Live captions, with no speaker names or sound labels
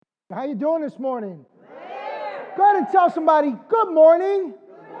How you doing this morning? Go ahead and tell somebody, good morning.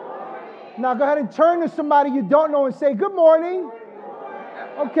 Now go ahead and turn to somebody you don't know and say, good morning.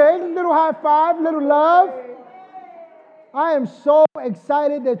 Okay, a little high five, little love. I am so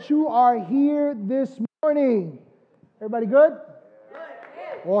excited that you are here this morning. Everybody good?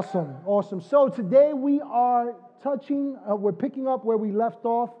 Awesome. So today we are we're picking up where we left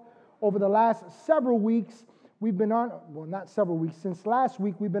off over the last several weeks. We've been on, well, not several weeks, since last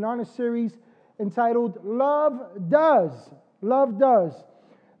week, we've been on a series entitled Love Does. Love Does.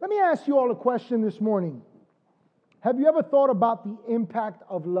 Let me ask you all a question this morning. Have you ever thought about the impact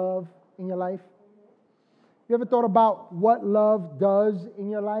of love in your life? You ever thought about what love does in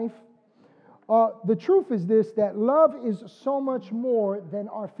your life? The truth is this, that love is so much more than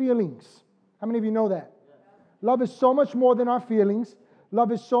our feelings. How many of you know that? Love is so much more than our feelings.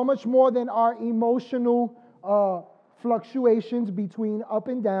 Love is so much more than our emotional fluctuations between up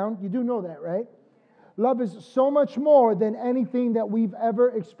and down. You do know that, right? Love is so much more than anything that we've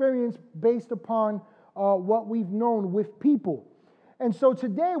ever experienced based upon what we've known with people. And so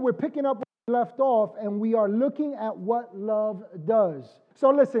today we're picking up where we left off, and we are looking at what love does.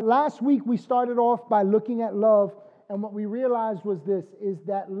 So listen, last week we started off by looking at love, and what we realized was this, is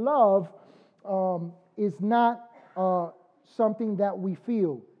that love is not something that we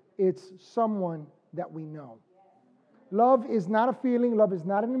feel. It's someone that we know. Love is not a feeling. Love is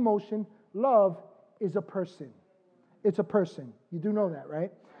not an emotion. Love is a person. It's a person. You do know that, right?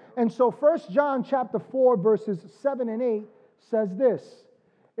 And so 1 John chapter 4, verses 7 and 8 says this.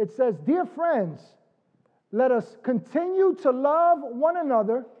 It says, "Dear friends, let us continue to love one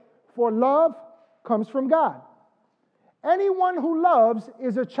another, for love comes from God. Anyone who loves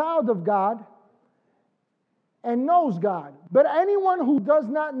is a child of God and knows God. But anyone who does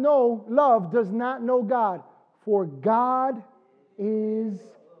not know love does not know God, for God is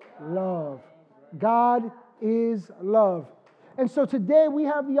love." God is love. And so today we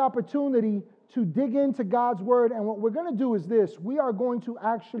have the opportunity to dig into God's word, and what we're going to do is this. We are going to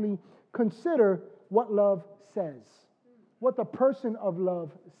actually consider what love says, what the person of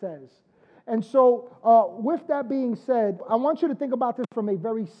love says. And so with that being said, I want you to think about this from a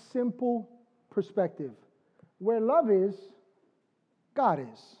very simple perspective. Where love is, God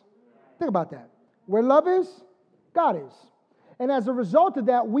is. Think about that. Where love is, God is. And as a result of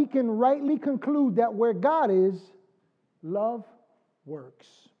that, we can rightly conclude that where God is, love works.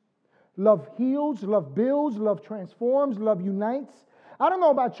 Love heals, love builds, love transforms, love unites. I don't know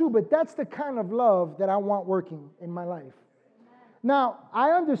about you, but that's the kind of love that I want working in my life. Now,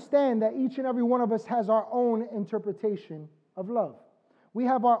 I understand that each and every one of us has our own interpretation of love. We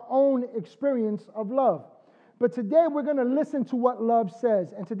have our own experience of love. But today we're going to listen to what love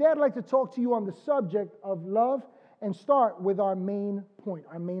says. And today I'd like to talk to you on the subject of love and start with our main point,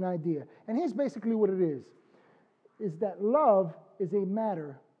 our main idea. And here's basically what it is that love is a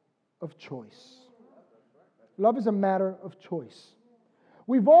matter of choice. Love is a matter of choice.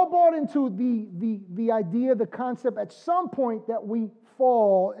 We've all bought into the idea, the concept at some point that we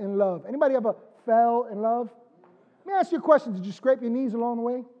fall in love. Anybody ever fell in love? Let me ask you a question. Did you scrape your knees along the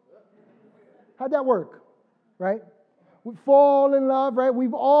way? How'd that work? Right? We fall in love, right?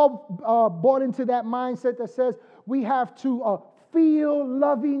 We've all bought into that mindset that says we have to feel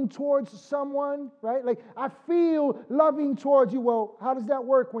loving towards someone, right? Like, I feel loving towards you. Well, how does that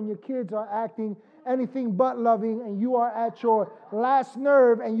work when your kids are acting anything but loving and you are at your last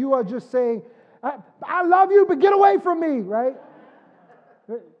nerve and you are just saying, I love you, but get away from me, right?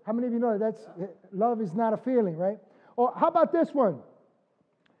 How many of you know that's love is not a feeling, right? Or how about this one?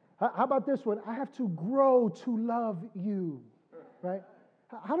 How about this one? I have to grow to love you, right?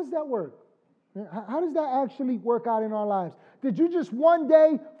 How does that work? How does that actually work out in our lives? Did you just one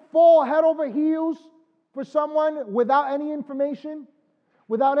day fall head over heels for someone without any information,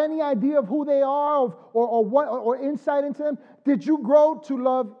 without any idea of who they are or what or insight into them? Did you grow to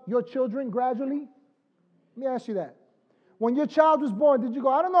love your children gradually? Let me ask you that. When your child was born, did you go,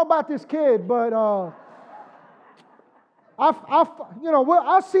 I don't know about this kid, but I'll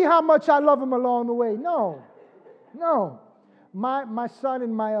see how much I love him along the way. No. My son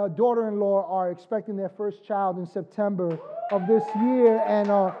and my daughter-in-law are expecting their first child in September of this year,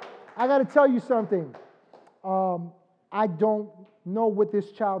 and I got to tell you something. I don't know what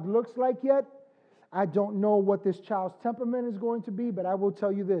this child looks like yet. I don't know what this child's temperament is going to be, but I will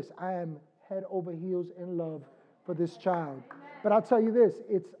tell you this. I am head over heels in love for this child. But I'll tell you this.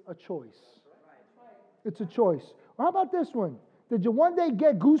 It's a choice. It's a choice. Or how about this one? Did you one day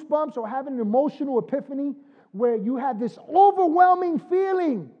get goosebumps or have an emotional epiphany where you had this overwhelming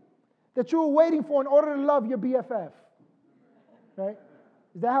feeling that you were waiting for in order to love your BFF? Right?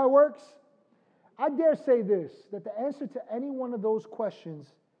 Is that how it works? I dare say this, that the answer to any one of those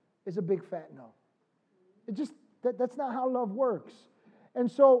questions is a big fat no. That's not how love works. And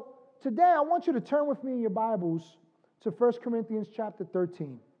so today I want you to turn with me in your Bibles to 1 Corinthians chapter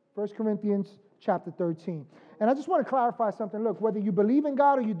 13. 1 Corinthians chapter 13. And I just want to clarify something. Look, whether you believe in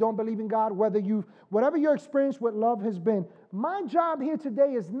God or you don't believe in God, whatever your experience with love has been, my job here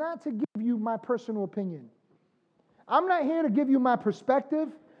today is not to give you my personal opinion. I'm not here to give you my perspective.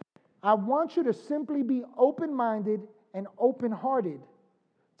 I want you to simply be open-minded and open-hearted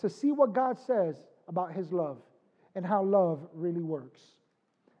to see what God says about His love and how love really works.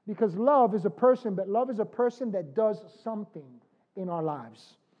 Because love is a person, but love is a person that does something in our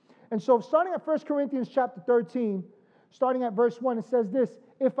lives. And so starting at 1 Corinthians chapter 13, starting at verse 1, it says this: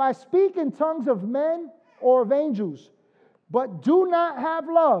 if I speak in tongues of men or of angels, but do not have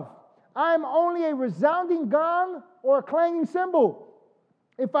love, I am only a resounding gong or a clanging cymbal.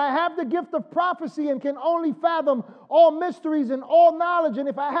 If I have the gift of prophecy and can only fathom all mysteries and all knowledge, and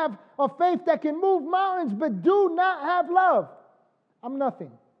if I have a faith that can move mountains but do not have love, I'm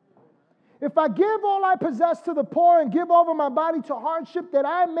nothing. If I give all I possess to the poor and give over my body to hardship that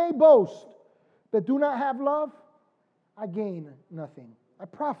I may boast, but do not have love, I gain nothing. I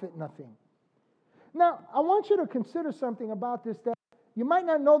profit nothing. Now, I want you to consider something about this that you might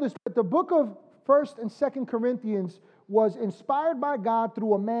not know this, but the book of 1st and 2nd Corinthians was inspired by God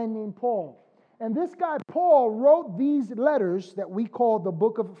through a man named Paul. And this guy, Paul, wrote these letters that we call the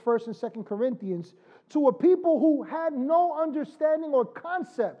book of 1st and 2nd Corinthians to a people who had no understanding or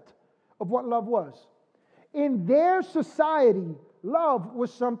concept of what love was. In their society, love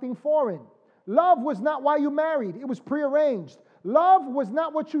was something foreign. Love was not why you married. It was prearranged. Love was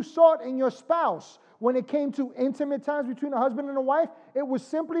not what you sought in your spouse. When it came to intimate times between a husband and a wife, it was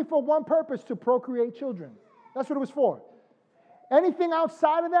simply for one purpose: to procreate children. That's what it was for. Anything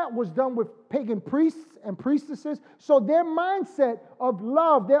outside of that was done with pagan priests and priestesses. So their mindset of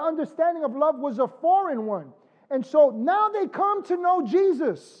love, their understanding of love was a foreign one. And so now they come to know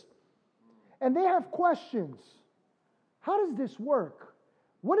Jesus. And they have questions. How does this work?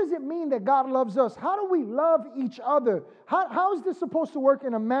 What does it mean that God loves us? How do we love each other? How is this supposed to work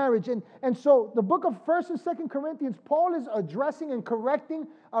in a marriage? And so the book of 1st and 2nd Corinthians, Paul is addressing and correcting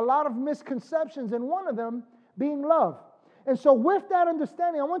a lot of misconceptions, and one of them being love. And so with that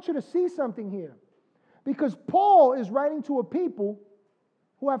understanding, I want you to see something here. Because Paul is writing to a people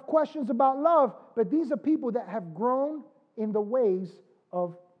who have questions about love, but these are people that have grown in the ways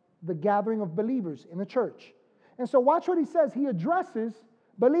of the gathering of believers in the church. And so watch what he says. He addresses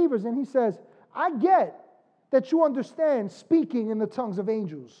believers and he says, I get that you understand speaking in the tongues of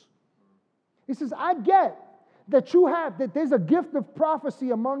angels. He says, I get that there's a gift of prophecy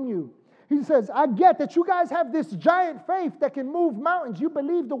among you. He says, I get that you guys have this giant faith that can move mountains. You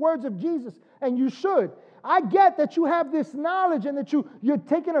believe the words of Jesus, and you should. I get that you have this knowledge and that you're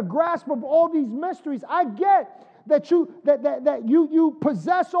taking a grasp of all these mysteries. I get that you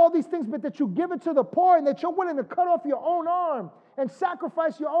possess all these things, but that you give it to the poor, and that you're willing to cut off your own arm and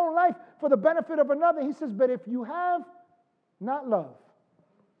sacrifice your own life for the benefit of another. He says, but if you have not love,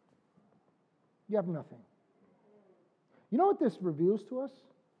 you have nothing. You know what this reveals to us?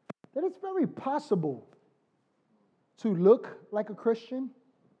 That it's very possible to look like a Christian,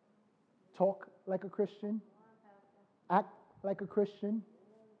 talk like a Christian, act like a Christian,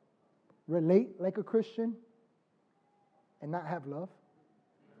 relate like a Christian, and not have love.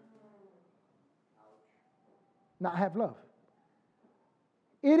 Not have love.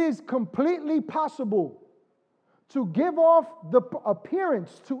 It is completely possible to give off the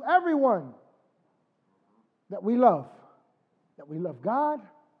appearance to everyone that we love God,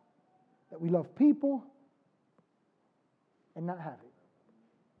 that we love people, and not have it.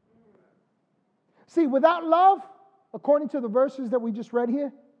 See, without love, according to the verses that we just read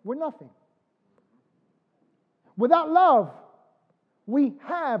here, we're nothing. Without love, we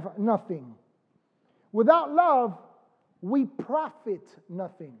have nothing. Without love, we profit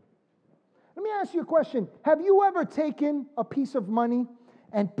nothing. Let me ask you a question. Have you ever taken a piece of money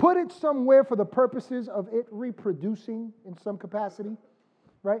and put it somewhere for the purposes of it reproducing in some capacity?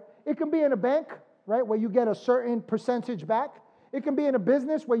 Right? It can be in a bank, right, where you get a certain percentage back. It can be in a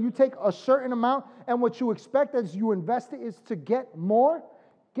business where you take a certain amount and what you expect as you invest it is to get more.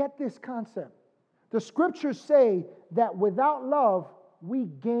 Get this concept. The scriptures say that without love, we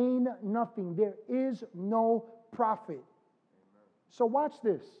gain nothing. There is no profit. So watch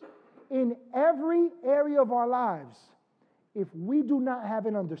this. In every area of our lives, if we do not have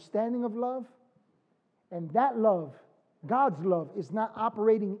an understanding of love, and that love, God's love, is not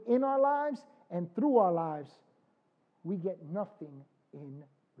operating in our lives and through our lives, we get nothing in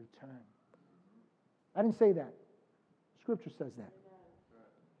return. I didn't say that. Scripture says that.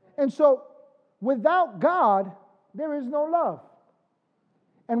 And so, without God, there is no love.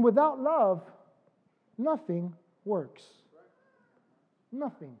 And without love, nothing works.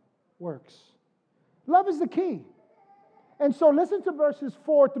 Nothing works. Love is the key. And so listen to verses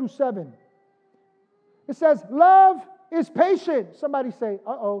 4 through 7. It says, love is patient. Somebody say,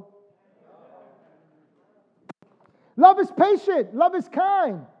 uh-oh. Love is patient. Love is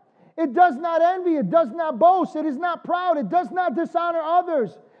kind. It does not envy. It does not boast. It is not proud. It does not dishonor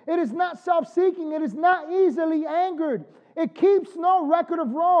others. It is not self-seeking. It is not easily angered. It keeps no record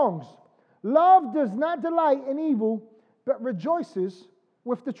of wrongs. Love does not delight in evil, but rejoices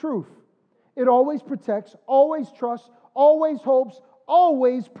with the truth. It always protects, always trusts, always hopes,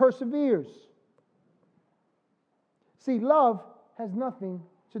 always perseveres. See, love has nothing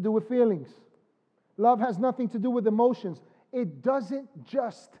to do with feelings. Love has nothing to do with emotions. It doesn't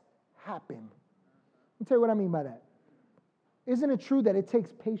just happen. Let me tell you what I mean by that. Isn't it true that it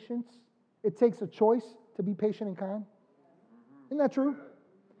takes patience? It takes a choice to be patient and kind? Isn't that true?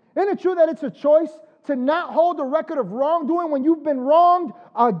 Isn't it true that it's a choice to not hold a record of wrongdoing when you've been wronged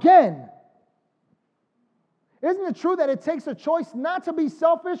again? Isn't it true that it takes a choice not to be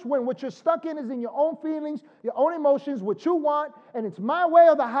selfish when what you're stuck in is in your own feelings, your own emotions, what you want, and it's my way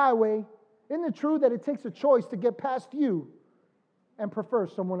or the highway? Isn't it true that it takes a choice to get past you and prefer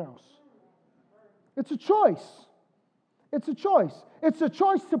someone else? It's a choice. It's a choice. It's a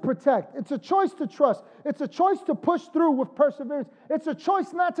choice to protect. It's a choice to trust. It's a choice to push through with perseverance. It's a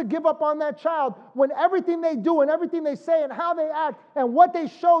choice not to give up on that child when everything they do and everything they say and how they act and what they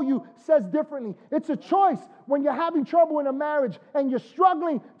show you says differently. It's a choice when you're having trouble in a marriage and you're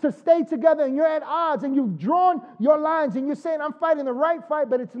struggling to stay together and you're at odds and you've drawn your lines and you're saying, I'm fighting the right fight,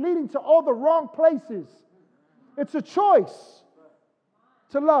 but it's leading to all the wrong places. It's a choice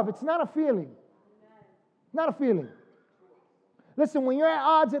to love. It's not a feeling. Not a feeling. Listen, when you're at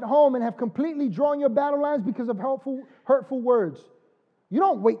odds at home and have completely drawn your battle lines because of hurtful words, you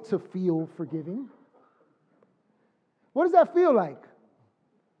don't wait to feel forgiving. What does that feel like?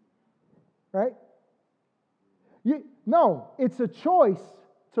 Right? No, it's a choice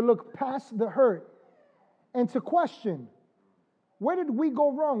to look past the hurt and to question, where did we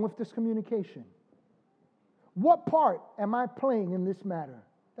go wrong with this communication? What part am I playing in this matter?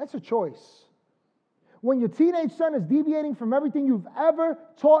 That's a choice. When your teenage son is deviating from everything you've ever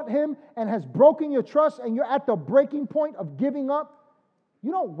taught him and has broken your trust and you're at the breaking point of giving up,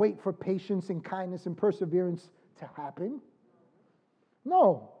 you don't wait for patience and kindness and perseverance to happen.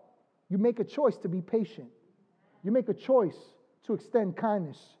 No, you make a choice to be patient. You make a choice to extend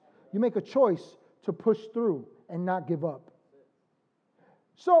kindness. You make a choice to push through and not give up.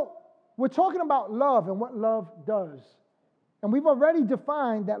 So, we're talking about love and what love does. And we've already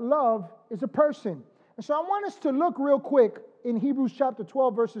defined that love is a person. And so I want us to look real quick in Hebrews chapter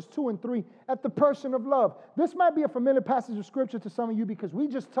 12, verses 2 and 3 at the person of love. This might be a familiar passage of Scripture to some of you because we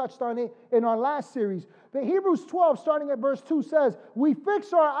just touched on it in our last series. But Hebrews 12, starting at verse 2, says, we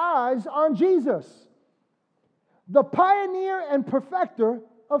fix our eyes on Jesus, the pioneer and perfecter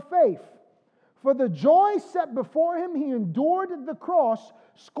of faith. For the joy set before him, he endured the cross,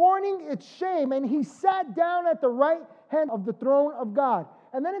 scorning its shame, and he sat down at the right hand of the throne of God.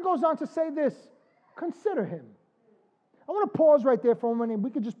 And then it goes on to say this, consider him. I want to pause right there for a minute.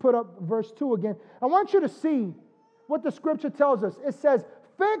 We could just put up verse 2 again. I want you to see what the Scripture tells us. It says,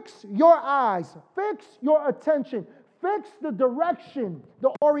 fix your eyes, fix your attention, fix the direction,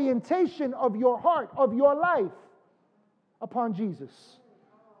 the orientation of your heart, of your life upon Jesus.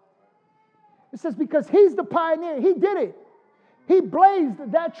 It says, because he's the pioneer. He did it. He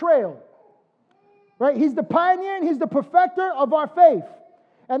blazed that trail. Right? He's the pioneer and he's the perfecter of our faith.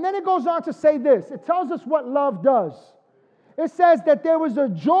 And then it goes on to say this. It tells us what love does. It says that there was a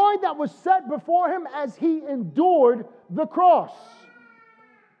joy that was set before him as he endured the cross.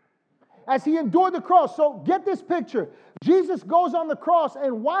 As he endured the cross. So get this picture. Jesus goes on the cross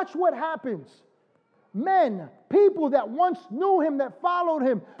and watch what happens. Men, people that once knew him, that followed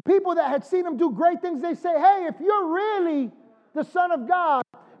him, people that had seen him do great things, they say, hey, if you're really the Son of God,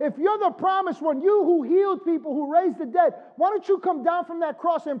 if you're the promised one, you who healed people, who raised the dead, why don't you come down from that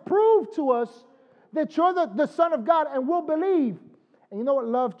cross and prove to us that you're the Son of God and we'll believe. And you know what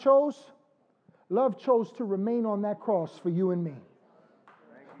love chose? Love chose to remain on that cross for you and me.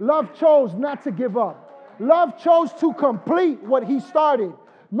 Love chose not to give up. Love chose to complete what he started.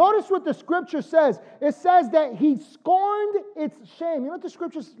 Notice what the Scripture says. It says that he scorned its shame. You know what the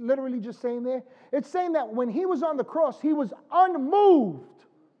Scripture's literally just saying there? It's saying that when he was on the cross, he was unmoved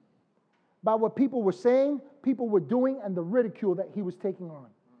by what people were saying, people were doing and the ridicule that he was taking on.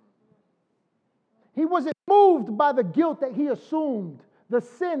 He wasn't moved by the guilt that he assumed, the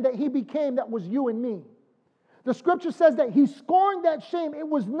sin that he became that was you and me. The scripture says that he scorned that shame. It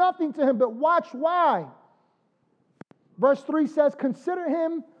was nothing to him, but watch why. Verse 3 says, consider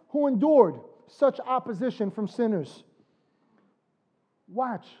him who endured such opposition from sinners.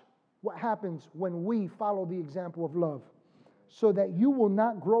 Watch what happens when we follow the example of love, so that you will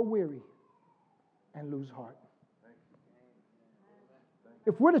not grow weary and lose heart.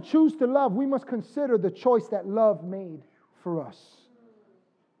 If we're to choose to love, we must consider the choice that love made for us.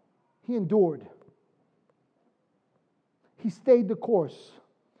 He endured. He stayed the course.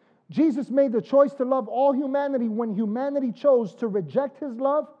 Jesus made the choice to love all humanity when humanity chose to reject his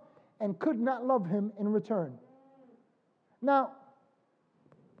love and could not love him in return. Now,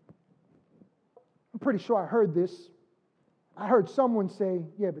 I'm pretty sure I heard this. I heard someone say,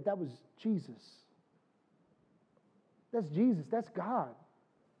 yeah, but that was Jesus. That's Jesus. That's God.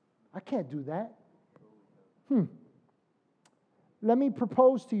 I can't do that. Let me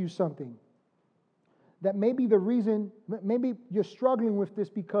propose to you something. That maybe the reason, maybe you're struggling with this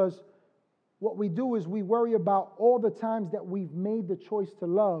because what we do is we worry about all the times that we've made the choice to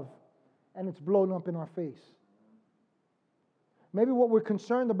love and it's blown up in our face. Maybe what we're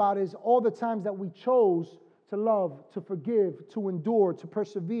concerned about is all the times that we chose to love, to forgive, to endure, to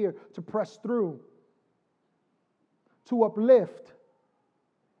persevere, to press through, to uplift,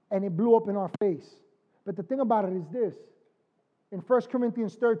 and it blew up in our face. But the thing about it is this. In 1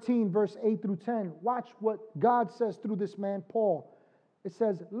 Corinthians 13, verse 8 through 10, watch what God says through this man, Paul. It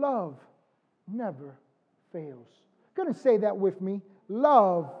says, love never fails. You're going to say that with me.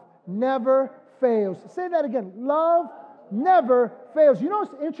 Love never fails. Say that again. Love never fails. You know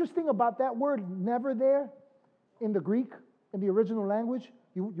what's interesting about that word never there in the Greek, in the original language?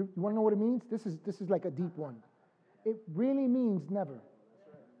 You want to know what it means? This is like a deep one. It really means never.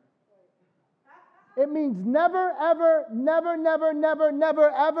 It means never, ever, never, never, never, never,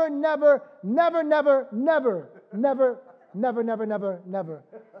 ever, never, never, never, never, never, never, never, never, never,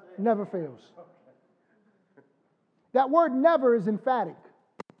 never fails. That word never is emphatic.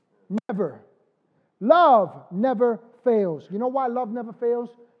 Never. Love never fails. You know why love never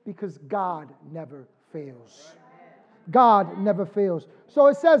fails? Because God never fails. God never fails. So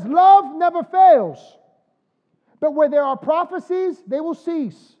it says love never fails. But where there are prophecies, they will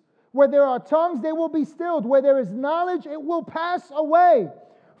cease. Where there are tongues, they will be stilled. Where there is knowledge, it will pass away.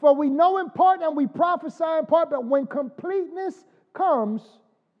 For we know in part and we prophesy in part, but when completeness comes,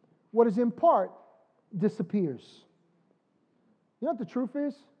 what is in part disappears. You know what the truth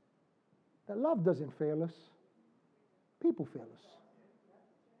is? That love doesn't fail us. People fail us.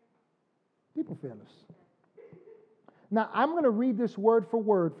 People fail us. Now, I'm going to read this word for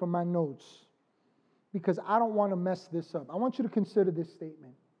word from my notes because I don't want to mess this up. I want you to consider this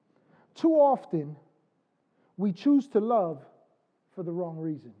statement. Too often, we choose to love for the wrong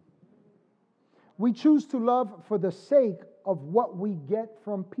reason. We choose to love for the sake of what we get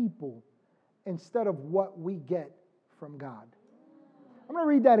from people instead of what we get from God. I'm going to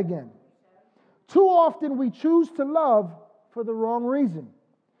read that again. Too often, we choose to love for the wrong reason.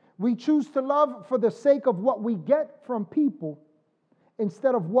 We choose to love for the sake of what we get from people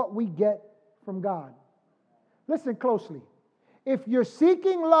instead of what we get from God. Listen closely. If you're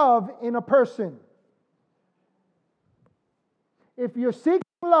seeking love in a person, if you're seeking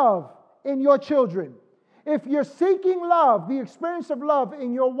love in your children, if you're seeking love, the experience of love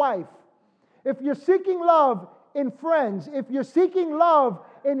in your wife, if you're seeking love in friends, if you're seeking love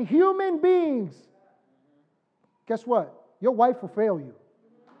in human beings, guess what? Your wife will fail you.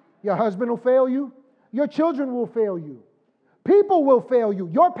 Your husband will fail you. Your children will fail you. People will fail you.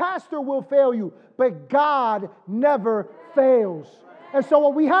 Your pastor will fail you. But God never fails. And so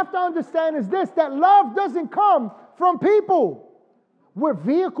what we have to understand is this, that love doesn't come from people. We're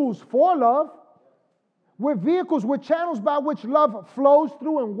vehicles for love. We're vehicles, we're channels by which love flows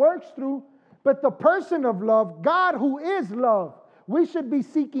through and works through. But the person of love, God who is love, we should be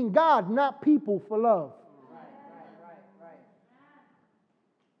seeking God, not people for love.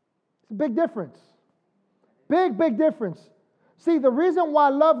 It's a big difference. Big, big difference. See, the reason why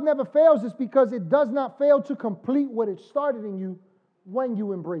love never fails is because it does not fail to complete what it started in you when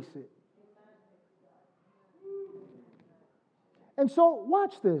you embrace it. And so,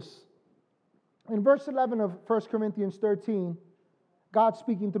 watch this. In verse 11 of 1 Corinthians 13, God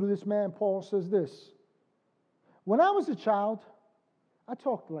speaking through this man, Paul, says this. When I was a child, I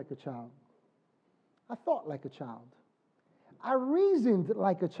talked like a child. I thought like a child. I reasoned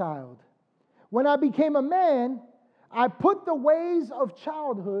like a child. When I became a man, I put the ways of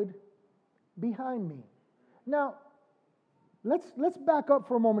childhood behind me. Now, let's back up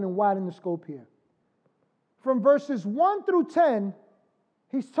for a moment and widen the scope here. From verses 1 through 10,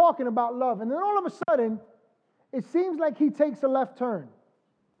 he's talking about love. And then all of a sudden, it seems like he takes a left turn.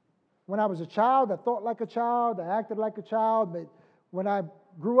 When I was a child, I thought like a child, I acted like a child, but when I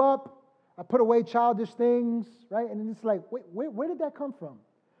grew up, I put away childish things, right? And it's like, wait, where did that come from?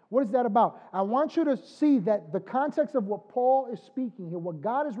 What is that about? I want you to see that the context of what Paul is speaking here, what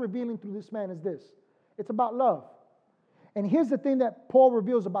God is revealing through this man is this. It's about love. And here's the thing that Paul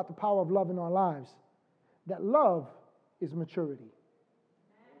reveals about the power of love in our lives. That love is maturity.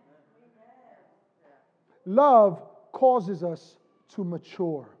 Love causes us to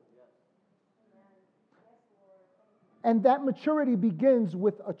mature. And that maturity begins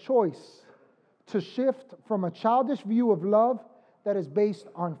with a choice to shift from a childish view of love that is based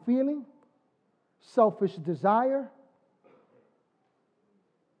on feeling, selfish desire,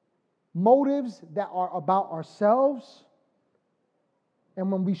 motives that are about ourselves.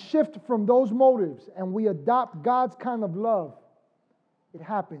 And when we shift from those motives and we adopt God's kind of love, it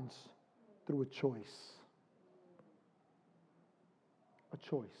happens through a choice. A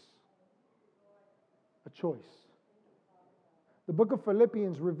choice. A choice. The book of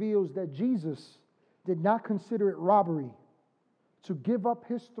Philippians reveals that Jesus did not consider it robbery to give up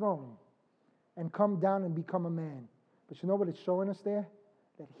his throne and come down and become a man. But you know what it's showing us there?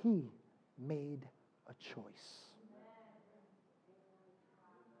 That he made a choice.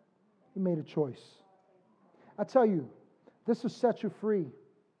 He made a choice. I tell you, this will set you free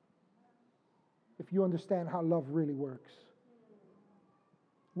if you understand how love really works.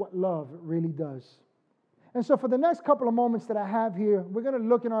 What love really does. And so for the next couple of moments that I have here, we're going to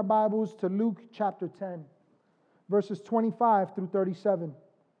look in our Bibles to Luke chapter 10, verses 25 through 37.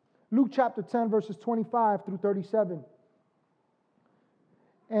 Luke chapter 10, verses 25 through 37.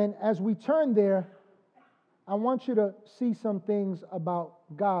 And as we turn there, I want you to see some things about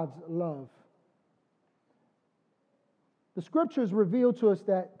God's love. The scriptures reveal to us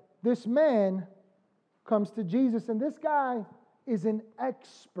that this man comes to Jesus, and this guy is an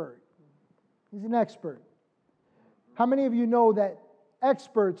expert. He's an expert. How many of you know that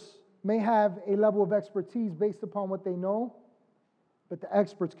experts may have a level of expertise based upon what they know, but the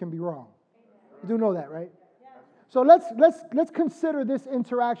experts can be wrong? You do know that, right? So let's consider this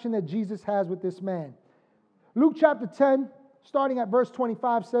interaction that Jesus has with this man. Luke chapter 10, starting at verse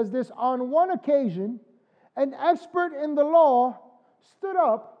 25, says this: on one occasion, an expert in the law stood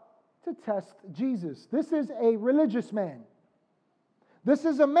up to test Jesus. This is a religious man. This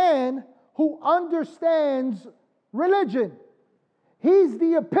is a man who understands religion. He's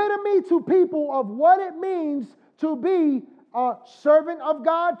the epitome to people of what it means to be a servant of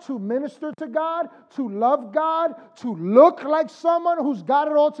God, to minister to God, to love God, to look like someone who's got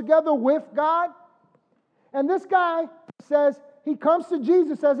it all together with God. And this guy says, he comes to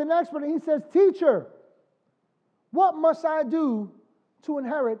Jesus as an expert and he says, "Teacher, what must I do to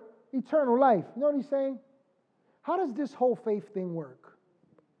inherit eternal life?" You know what he's saying? How does this whole faith thing work?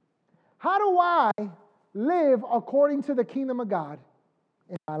 How do I live according to the kingdom of God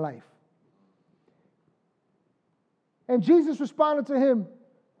in my life? And Jesus responded to him,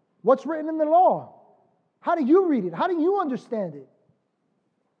 "What's written in the law? How do you read it? How do you understand it?"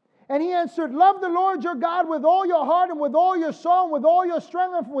 And he answered, "Love the Lord your God with all your heart and with all your soul and with all your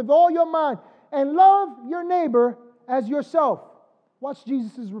strength and with all your mind. And love your neighbor as yourself." Watch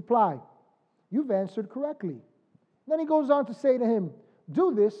Jesus' reply. "You've answered correctly." Then he goes on to say to him,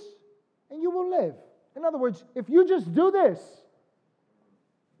 "Do this and you will live." In other words, if you just do this,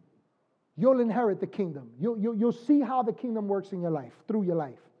 you'll inherit the kingdom. You'll see how the kingdom works in your life, through your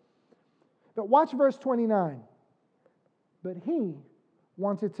life. But watch verse 29. But he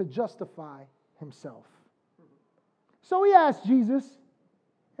wanted to justify himself. So he asked Jesus,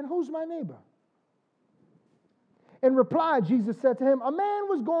 "And who's my neighbor?" In reply, Jesus said to him, "A man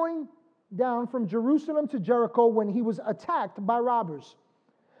was going down from Jerusalem to Jericho when he was attacked by robbers.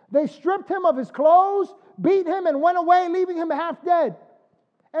 They stripped him of his clothes, beat him, and went away, leaving him half dead.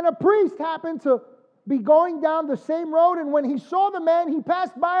 And a priest happened to be going down the same road, and when he saw the man, he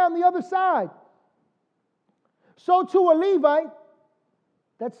passed by on the other side. So to a Levite,"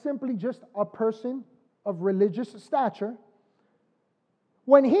 that's simply just a person of religious stature,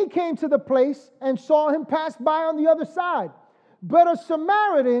 "when he came to the place and saw him pass by on the other side. But a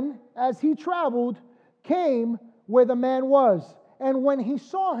Samaritan, as he traveled, came where the man was. And when he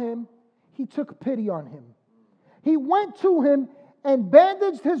saw him, he took pity on him. He went to him and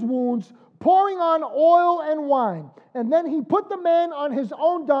bandaged his wounds, pouring on oil and wine. And then he put the man on his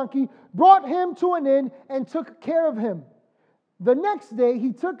own donkey, brought him to an inn, and took care of him. The next day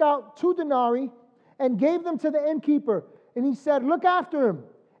he took out 2 denarii and gave them to the innkeeper. And he said, look after him.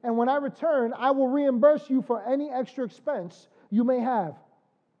 And when I return, I will reimburse you for any extra expense you may have.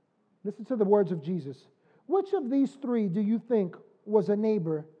 Listen to the words of Jesus. Which of these three do you think was a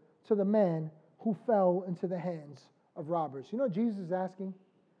neighbor to the man who fell into the hands of robbers? You know what Jesus is asking?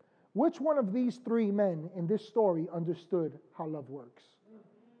 Which one of these three men in this story understood how love works?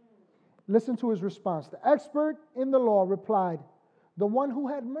 Listen to his response. The expert in the law replied, the one who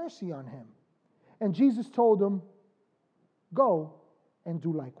had mercy on him. And Jesus told him, go and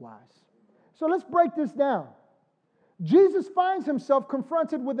do likewise. So let's break this down. Jesus finds himself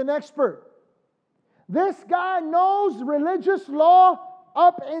confronted with an expert. This guy knows religious law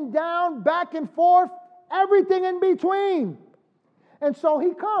up and down, back and forth, everything in between. And so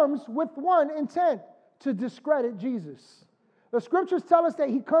he comes with one intent, to discredit Jesus. The scriptures tell us that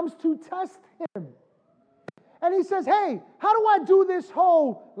he comes to test him. And he says, hey, how do I do this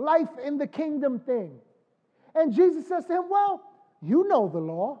whole life in the kingdom thing? And Jesus says to him, well, you know the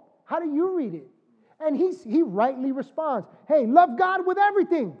law. How do you read it? And he rightly responds, hey, love God with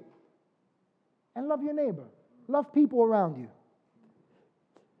everything. And love your neighbor. Love people around you.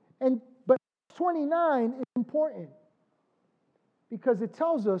 But 29 is important because it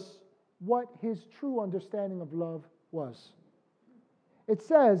tells us what his true understanding of love was. It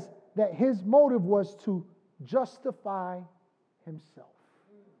says that his motive was to justify himself.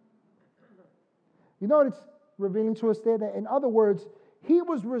 You know what it's revealing to us there? That in other words, he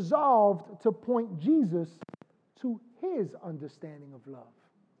was resolved to point Jesus to his understanding of love.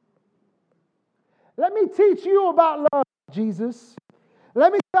 Let me teach you about love, Jesus.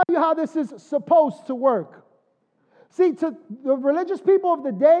 Let me tell you how this is supposed to work. See, to the religious people of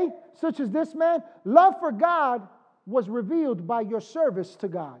the day, such as this man, love for God was revealed by your service to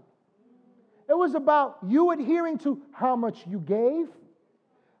God. It was about you adhering to how much you gave,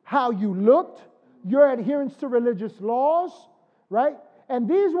 how you looked, your adherence to religious laws, right? And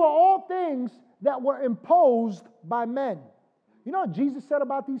these were all things that were imposed by men. You know what Jesus said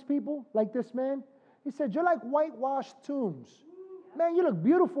about these people, like this man? He said, you're like whitewashed tombs. Man, you look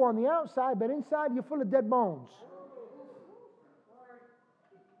beautiful on the outside, but inside you're full of dead bones.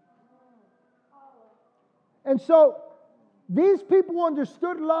 And so these people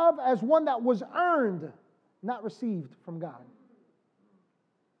understood love as one that was earned, not received from God.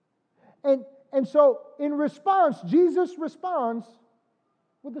 And so in response, Jesus responds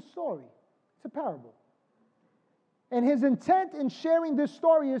with a story. It's a parable. And his intent in sharing this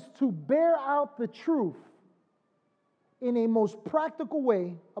story is to bear out the truth in a most practical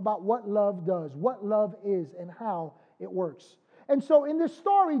way about what love does, what love is, and how it works. And so in this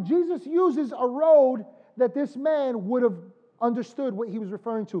story, Jesus uses a road that this man would have understood what he was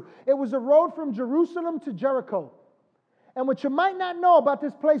referring to. It was a road from Jerusalem to Jericho. And what you might not know about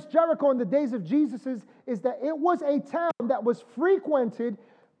this place, Jericho, in the days of Jesus is that it was a town that was frequented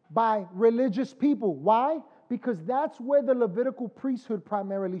by religious people. Why? Because that's where the Levitical priesthood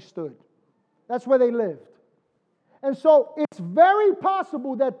primarily stood. That's where they lived. And so it's very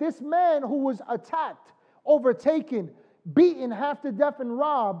possible that this man who was attacked, overtaken, beaten half to death, and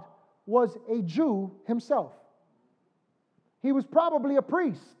robbed was a Jew himself. He was probably a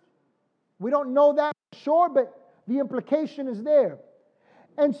priest. We don't know that for sure, but the implication is there.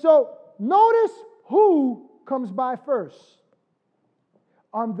 And so notice who comes by first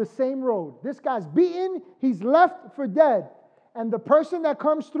on the same road. This guy's beaten, he's left for dead. And the person that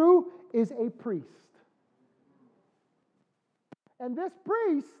comes through is a priest. And this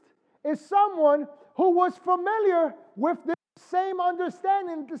priest is someone who was familiar with this same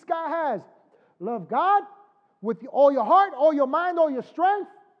understanding this guy has. Love God with all your heart, all your mind, all your strength,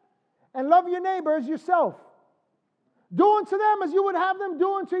 and love your neighbor as yourself. Do unto them as you would have them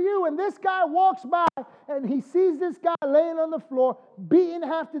do unto you. And this guy walks by and he sees this guy laying on the floor, beaten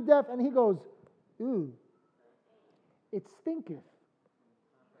half to death, and he goes, ooh, it stinketh.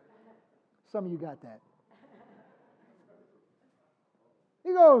 Some of you got that.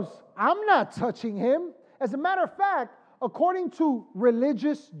 He goes, I'm not touching him. As a matter of fact, according to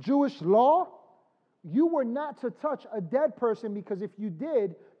religious Jewish law, you were not to touch a dead person because if you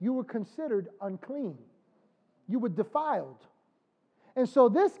did, you were considered unclean. You were defiled. And so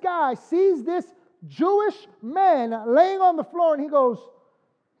this guy sees this Jewish man laying on the floor and he goes,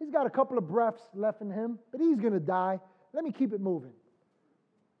 he's got a couple of breaths left in him, but he's going to die. Let me keep it moving.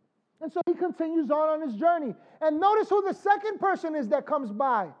 And so he continues on his journey. And notice who the second person is that comes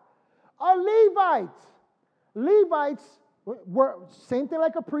by. A Levite. Levites were, same thing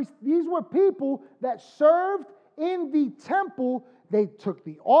like a priest, these were people that served in the temple. They took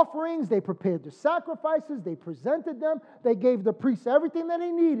the offerings, they prepared the sacrifices, they presented them, they gave the priests everything that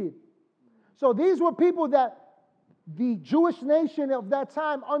he needed. So these were people that the Jewish nation of that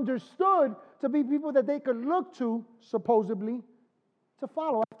time understood to be people that they could look to, supposedly, to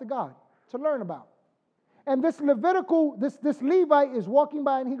follow after God, to learn about. And this this Levite is walking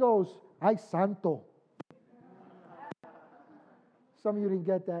by and he goes, "Ay, santo." Some of you didn't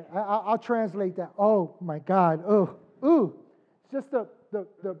get that. I'll translate that. Oh my God. It's just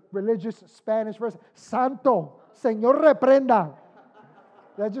the religious Spanish verse. Santo. Señor reprenda.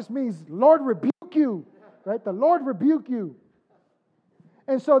 That just means Lord rebuke you. Right? The Lord rebuke you.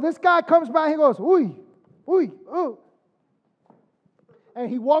 And so this guy comes by and he goes, "Uy, uy, ooh." And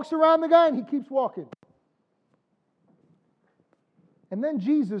he walks around the guy and he keeps walking. And then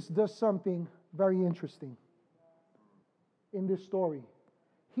Jesus does something very interesting in this story.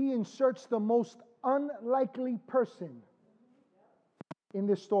 He inserts the most unlikely person in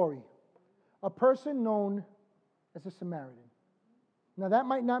this story, a person known as a Samaritan. Now, that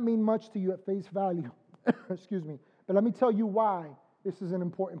might not mean much to you at face value, excuse me, but let me tell you why this is an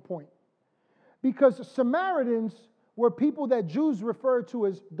important point. Because Samaritans were people that Jews referred to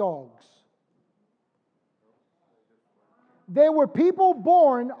as dogs. They were people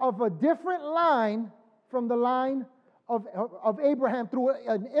born of a different line from the line of Abraham through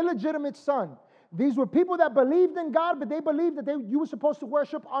an illegitimate son. These were people that believed in God, but they believed that you were supposed to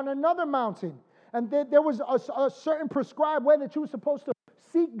worship on another mountain. And there was a certain prescribed way that you were supposed to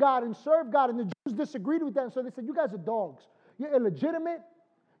seek God and serve God. And the Jews disagreed with that. And so they said, "You guys are dogs. You're illegitimate.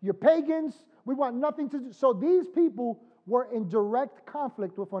 You're pagans. We want nothing to do." So these people were in direct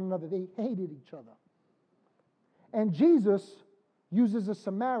conflict with one another. They hated each other. And Jesus uses a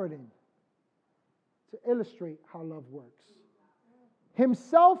Samaritan to illustrate how love works.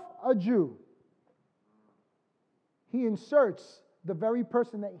 Himself a Jew, he inserts the very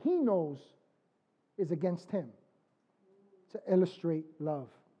person that he knows is against him to illustrate love.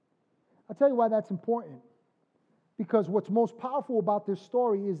 I'll tell you why that's important. Because what's most powerful about this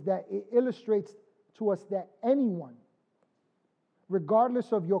story is that it illustrates to us that anyone,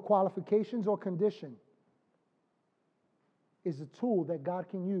 regardless of your qualifications or condition, is a tool that God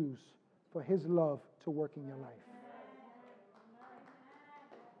can use for His love to work in your life.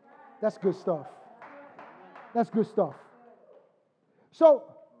 That's good stuff. That's good stuff. So,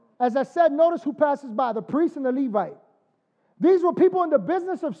 as I said, notice who passes by, the priest and the Levite. These were people in the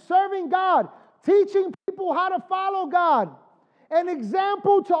business of serving God, teaching people how to follow God, an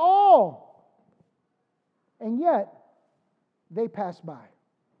example to all. And yet, they pass by.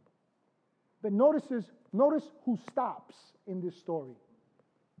 But notice who stops in this story.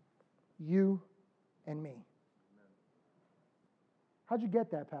 You and me. How'd you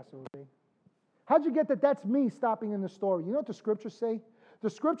get that, Pastor Jose? How'd you get that that's me stopping in the story? You know what the scriptures say? The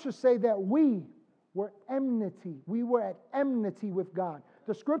scriptures say that we were enmity. We were at enmity with God.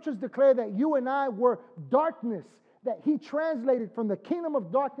 The scriptures declare that you and I were darkness, that He translated from the kingdom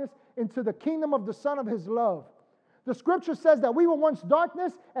of darkness into the kingdom of the Son of His love. The scripture says that we were once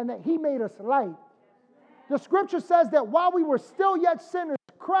darkness and that He made us light. The scripture says that while we were still yet sinners,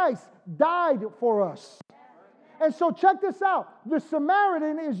 Christ died for us. And so check this out. The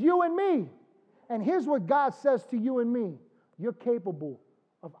Samaritan is you and me. And here's what God says to you and me. You're capable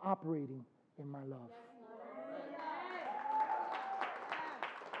of operating in my love.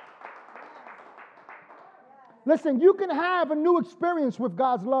 Listen, you can have a new experience with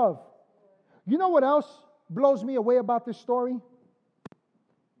God's love. You know what else blows me away about this story?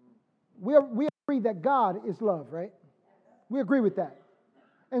 We agree that God is love, right? We agree with that.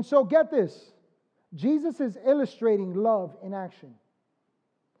 And so get this. Jesus is illustrating love in action.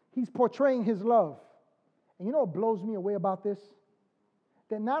 He's portraying His love. And you know what blows me away about this?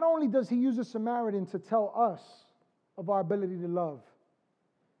 That not only does He use a Samaritan to tell us of our ability to love,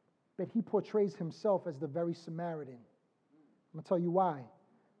 but He portrays Himself as the very Samaritan. I'm going to tell you why.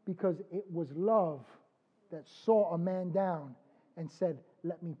 Because it was love that saw a man down and said,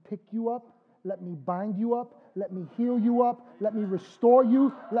 let me pick you up, let me bind you up, let me heal you up, let me restore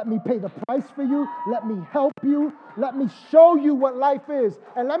you, let me pay the price for you, let me help you, let me show you what life is.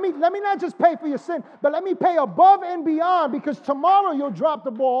 And let me not just pay for your sin, but let me pay above and beyond, because tomorrow you'll drop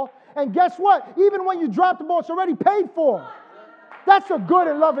the ball. And guess what? Even when you drop the ball, it's already paid for. That's a good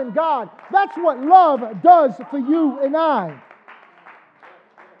and loving God. That's what love does for you and I.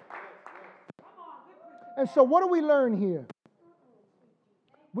 And so what do we learn here?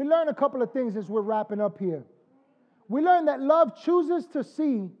 We learn a couple of things as we're wrapping up here. We learn that love chooses to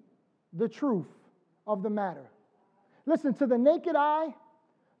see the truth of the matter. Listen, to the naked eye,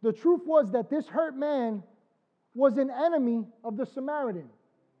 the truth was that this hurt man was an enemy of the Samaritan.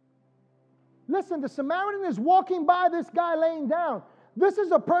 Listen, the Samaritan is walking by this guy laying down. This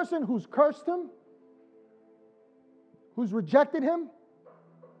is a person who's cursed him, who's rejected him,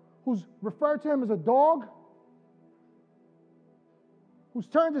 who's referred to him as a dog, who's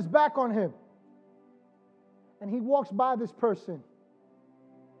turned his back on him. And he walks by this person.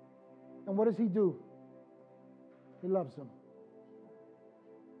 And what does he do? He loves him.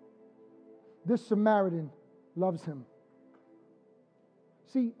 This Samaritan loves him.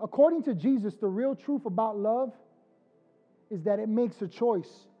 See, according to Jesus, the real truth about love is that it makes a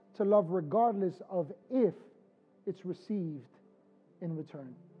choice to love regardless of if it's received in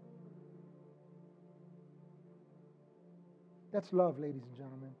return. That's love, ladies and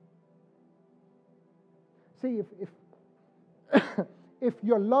gentlemen. See, if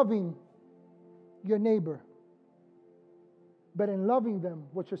you're loving your neighbor, but in loving them,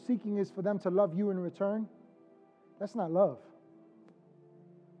 what you're seeking is for them to love you in return, that's not love.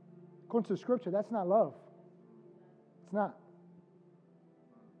 According to the scripture, that's not love. It's not.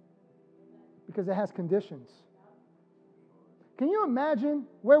 Because it has conditions. Can you imagine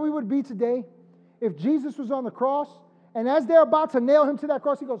where we would be today if Jesus was on the cross, and as they're about to nail him to that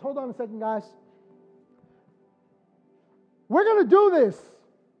cross, he goes, hold on a second, guys. We're going to do this.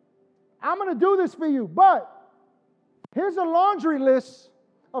 I'm going to do this for you, but here's a laundry list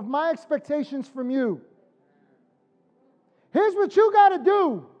of my expectations from you. Here's what you got to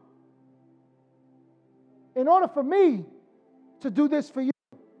do in order for me to do this for you.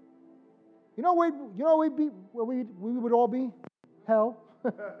 You know where we would all be? Hell.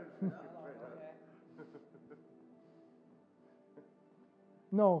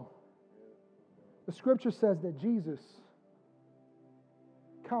 No. The scripture says that Jesus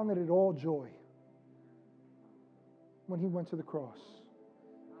counted it all joy when he went to the cross.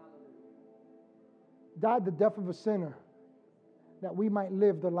 Died the death of a sinner that we might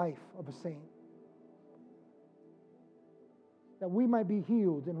live the life of a saint. That we might be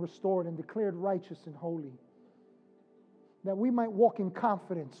healed and restored and declared righteous and holy. That we might walk in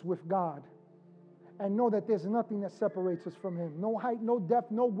confidence with God and know that there's nothing that separates us from him. No height, no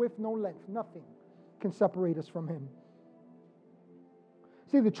depth, no width, no length. Nothing can separate us from him.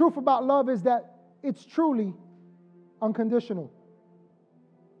 See, the truth about love is that it's truly unconditional.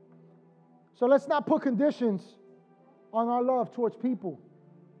 So let's not put conditions on our love towards people.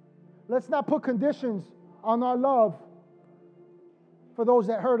 Let's not put conditions on our love for those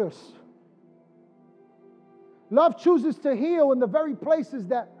that hurt us. Love chooses to heal in the very places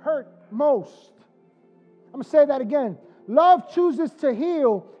that hurt most. I'm going to say that again. Love chooses to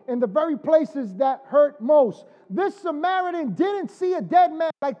heal in the very places that hurt most. This Samaritan didn't see a dead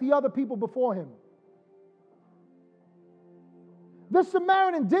man like the other people before him. This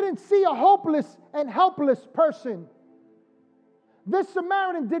Samaritan didn't see a hopeless and helpless person. This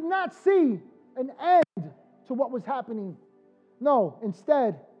Samaritan did not see an end to what was happening. No,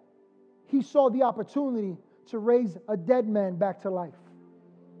 instead, he saw the opportunity to raise a dead man back to life.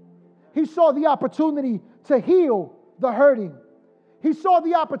 He saw the opportunity to heal the hurting. He saw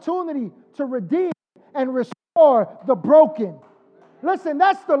the opportunity to redeem and restore the broken. Listen,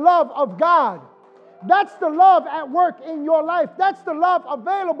 that's the love of God. That's the love at work in your life. That's the love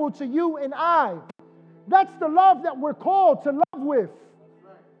available to you and I. That's the love that we're called to love with.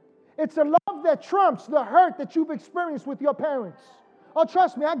 It's a love that trumps the hurt that you've experienced with your parents. Oh,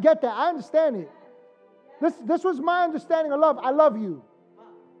 trust me, I get that. I understand it. This was my understanding of love. I love you.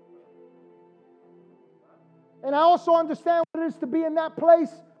 And I also understand what it is to be in that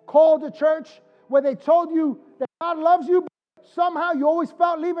place called a church where they told you that God loves you, but somehow you always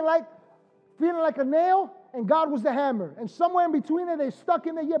felt feeling like a nail, and God was the hammer. And somewhere in between there, they stuck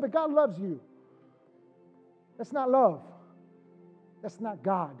in there, yeah, but God loves you. That's not love. That's not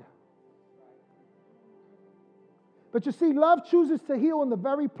God. But you see, love chooses to heal in the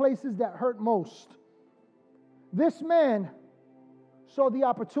very places that hurt most. This man saw the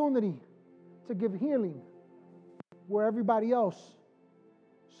opportunity to give healing where everybody else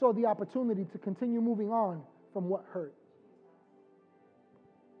saw the opportunity to continue moving on from what hurt.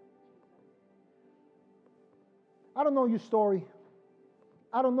 I don't know your story.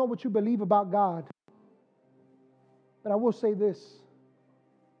 I don't know what you believe about God. But I will say this.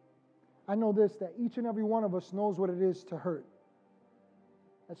 I know this, that each and every one of us knows what it is to hurt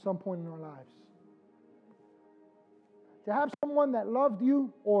at some point in our lives. To have someone that loved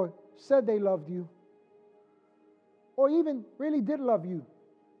you or said they loved you, or even really did love you,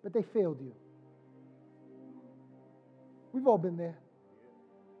 but they failed you. We've all been there.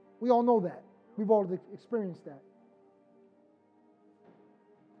 We all know that. We've all experienced that.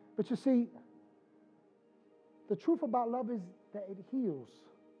 But you see, the truth about love is that it heals.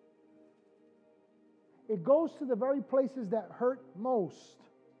 it goes to the very places that hurt most.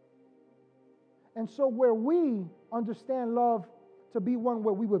 And so where we understand love to be one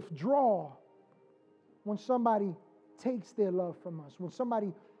where we withdraw when somebody takes their love from us, when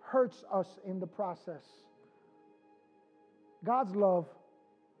somebody hurts us in the process, God's love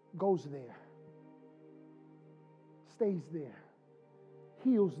goes there, stays there,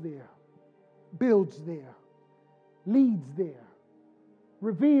 heals there, builds there, leads there,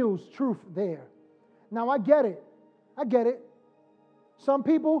 reveals truth there. Now I get it. Some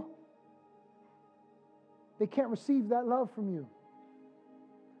people, they can't receive that love from you.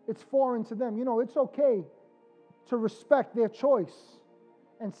 It's foreign to them. It's okay to respect their choice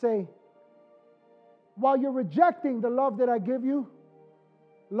and say, while you're rejecting the love that I give you,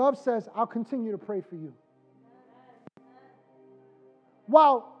 love says, I'll continue to pray for you.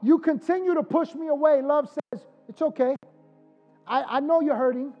 While you continue to push me away, love says, it's okay. I know you're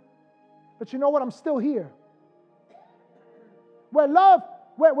hurting, but you know what? I'm still here.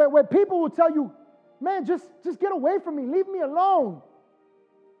 Where people will tell you, man, just get away from me. Leave me alone.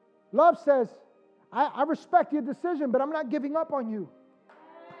 Love says, I respect your decision, but I'm not giving up on you.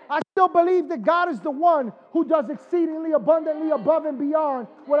 I still believe that God is the one who does exceedingly abundantly above and beyond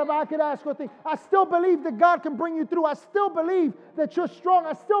whatever I could ask or think. I still believe that God can bring you through. I still believe that you're strong.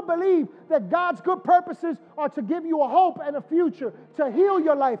 I still believe that God's good purposes are to give you a hope and a future, to heal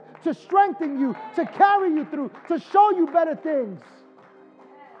your life, to strengthen you, to carry you through, to show you better things.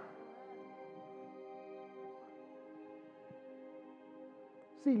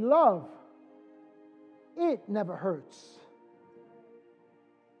 See, love, it never hurts.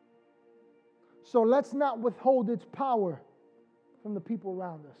 So let's not withhold its power from the people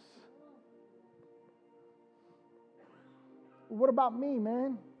around us. What about me,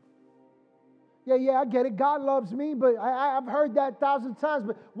 man? Yeah, I get it. God loves me, but I've heard that 1,000 times.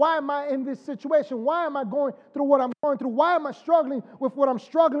 But why am I in this situation? Why am I going through what I'm going through? Why am I struggling with what I'm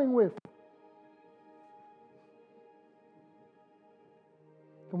struggling with?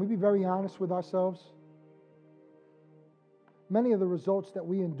 Can we be very honest with ourselves? Many of the results that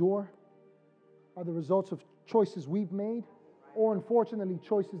we endure are the results of choices we've made, or unfortunately,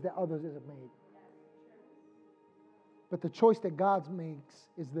 choices that others have made. But the choice that God makes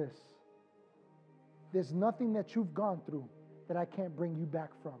is this: there's nothing that you've gone through that I can't bring you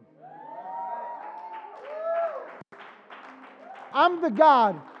back from. I'm the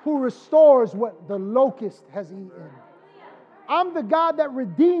God who restores what the locust has eaten. I'm the God that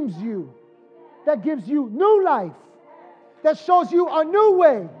redeems you, that gives you new life, that shows you a new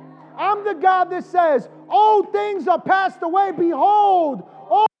way. I'm the God that says, old things are passed away. Behold,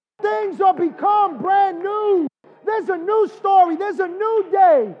 all things are become brand new. There's a new story. There's a new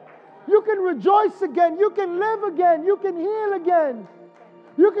day. You can rejoice again. You can live again. You can heal again.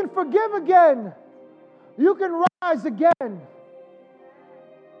 You can forgive again. You can rise again.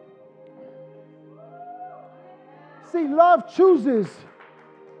 See, love chooses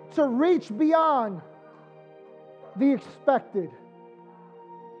to reach beyond the expected.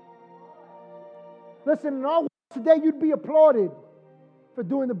 Listen, in our world today, you'd be applauded for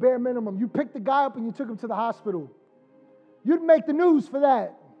doing the bare minimum. You picked the guy up and you took him to the hospital. You'd make the news for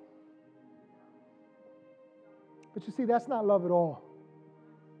that. But you see, that's not love at all.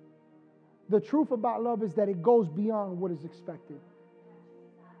 The truth about love is that it goes beyond what is expected.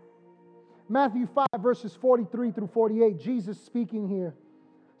 Matthew 5, verses 43 through 48, Jesus speaking here,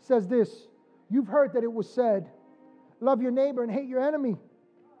 says this: you've heard that it was said, love your neighbor and hate your enemy.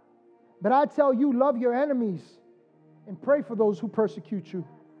 But I tell you, love your enemies and pray for those who persecute you,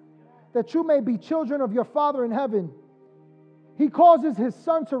 that you may be children of your Father in heaven. He causes His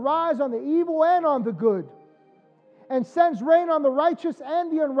sun to rise on the evil and on the good, and sends rain on the righteous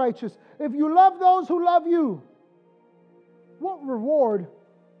and the unrighteous. If you love those who love you, what reward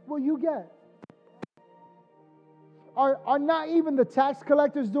will you get? Are not even the tax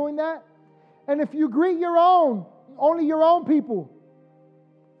collectors doing that? And if you greet only your own people,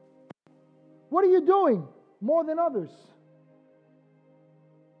 what are you doing more than others?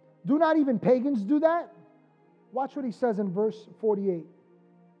 Do not even pagans do that? Watch what he says in verse 48.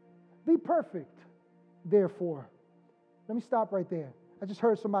 Be perfect, therefore. Let me stop right there. I just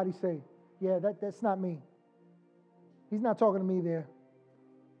heard somebody say, yeah, that's not me. He's not talking to me there.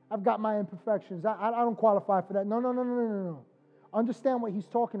 I've got my imperfections. I don't qualify for that. No. Understand what he's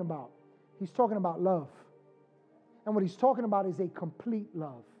talking about. He's talking about love. And what he's talking about is a complete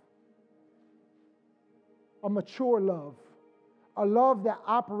love. A mature love. A love that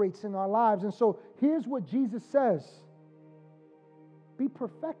operates in our lives. And so here's what Jesus says. Be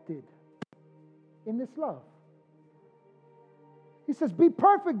perfected in this love. He says, be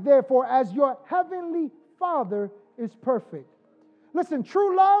perfect, therefore, as your heavenly Father is perfect. Listen,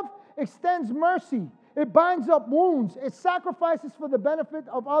 true love extends mercy. It binds up wounds. It sacrifices for the benefit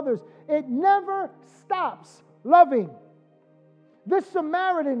of others. It never stops loving. This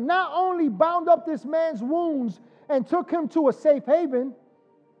Samaritan not only bound up this man's wounds and took him to a safe haven,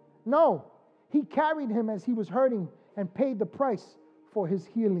 no, he carried him as he was hurting and paid the price for his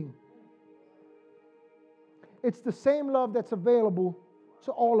healing. It's the same love that's available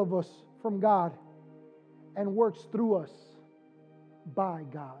to all of us from God and works through us by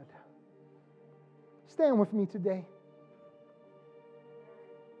God. Stand with me today.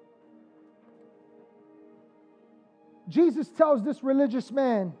 Jesus tells this religious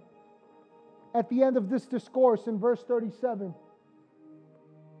man at the end of this discourse in verse 37.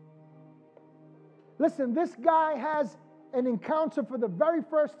 Listen, this guy has an encounter for the very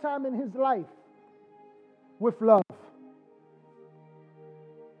first time in his life with love.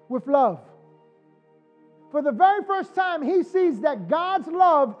 With love. For the very first time, he sees that God's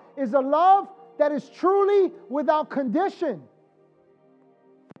love is a love that is truly without condition.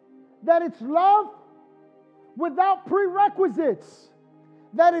 That it's love without prerequisites.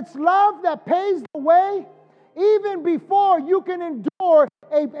 That it's love that pays the way even before you can endure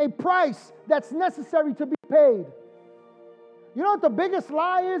a price that's necessary to be paid. You know what the biggest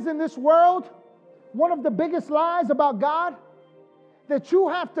lie is in this world? One of the biggest lies about God? That you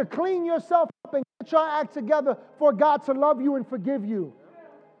have to clean yourself up and get your act together for God to love you and forgive you.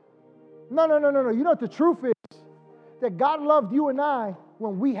 No. You know what the truth is? That God loved you and I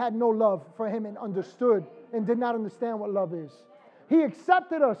when we had no love for Him and understood and did not understand what love is. He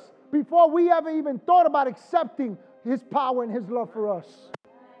accepted us before we ever even thought about accepting His power and His love for us.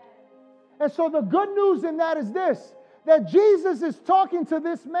 And so the good news in that is this, that Jesus is talking to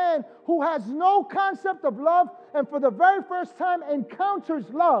this man who has no concept of love and for the very first time encounters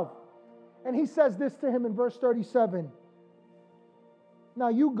love. And He says this to him in verse 37. Now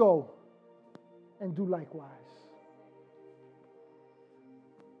you go and do likewise.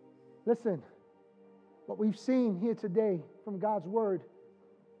 Listen, what we've seen here today from God's Word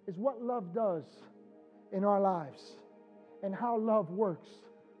is what love does in our lives and how love works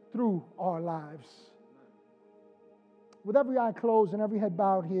through our lives. With every eye closed and every head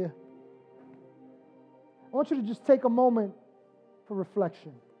bowed here, I want you to just take a moment for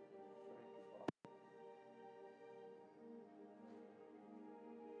reflection.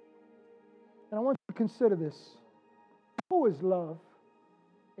 And I want you to consider this. Who is love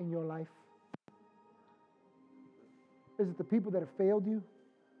in your life? Is it the people that have failed you?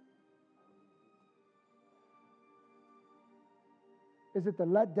 Is it the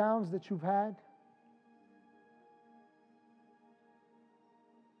letdowns that you've had?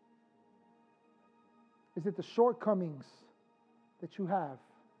 Is it the shortcomings that you have?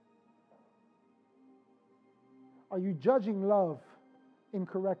 Are you judging love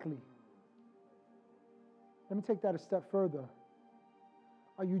incorrectly? Let me take that a step further.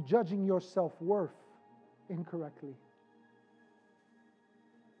 Are you judging your self-worth incorrectly?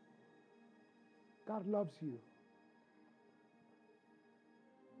 God loves you.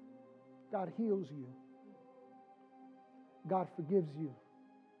 God heals you. God forgives you.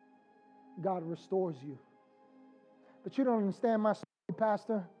 God restores you. But you don't understand my story,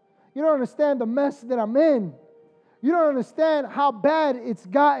 Pastor. You don't understand the mess that I'm in. You don't understand how bad it's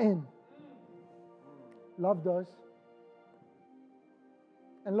gotten. Love does.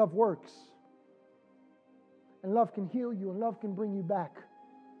 And love works. And love can heal you, and love can bring you back.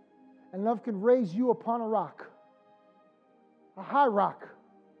 And love can raise you upon a rock, a high rock,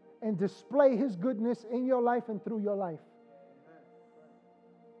 and display His goodness in your life and through your life.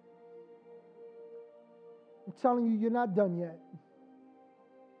 I'm telling you, you're not done yet.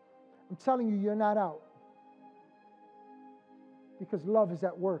 I'm telling you, you're not out. Because love is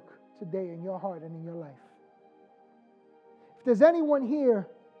at work today in your heart and in your life. If there's anyone here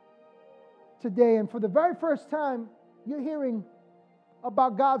today, and for the very first time, you're hearing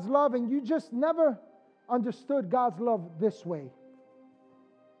about God's love and you just never understood God's love this way.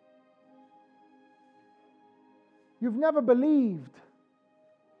 You've never believed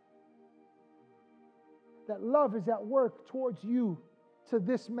that love is at work towards you to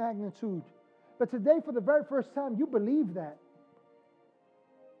this magnitude. But today, for the very first time, you believe that.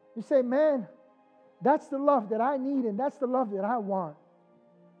 You say, man, that's the love that I need and that's the love that I want.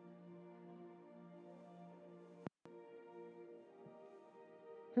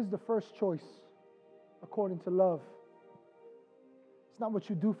 Here's the first choice according to love. It's not what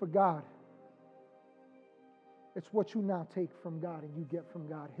you do for God. It's what you now take from God and you get from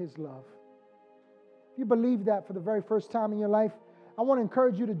God, His love. If you believe that for the very first time in your life, I want to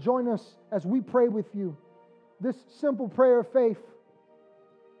encourage you to join us as we pray with you this simple prayer of faith.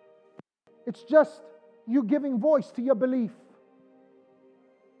 It's just you giving voice to your belief.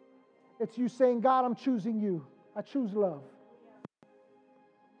 It's you saying, God, I'm choosing you. I choose love.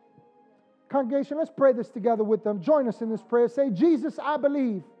 Congregation, let's pray this together with them. Join us in this prayer. Say, Jesus, I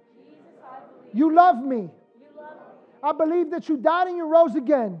believe. You love me. I believe that you died and you rose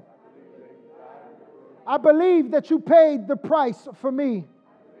again. I believe that you paid the price for me.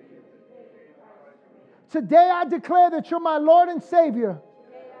 Today I declare that you're my Lord and Savior.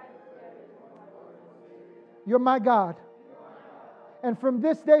 You're my God. And from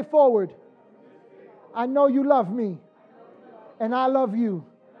this day forward, I know you love me. And I love you.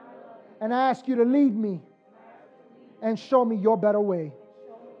 And I ask you to lead me and show me your better way.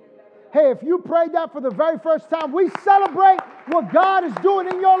 Hey, if you prayed that for the very first time, we celebrate what God is doing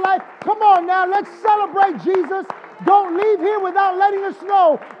in your life. Come on now, let's celebrate Jesus. Don't leave here without letting us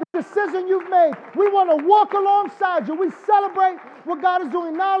know the decision you've made. We want to walk alongside you. We celebrate what God is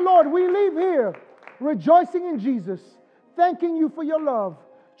doing. Now, Lord, we leave here rejoicing in Jesus, thanking you for your love,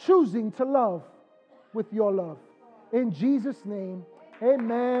 choosing to love with your love. In Jesus' name,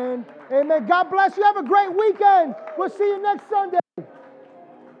 amen. Amen. God bless you. Have a great weekend. We'll see you next Sunday.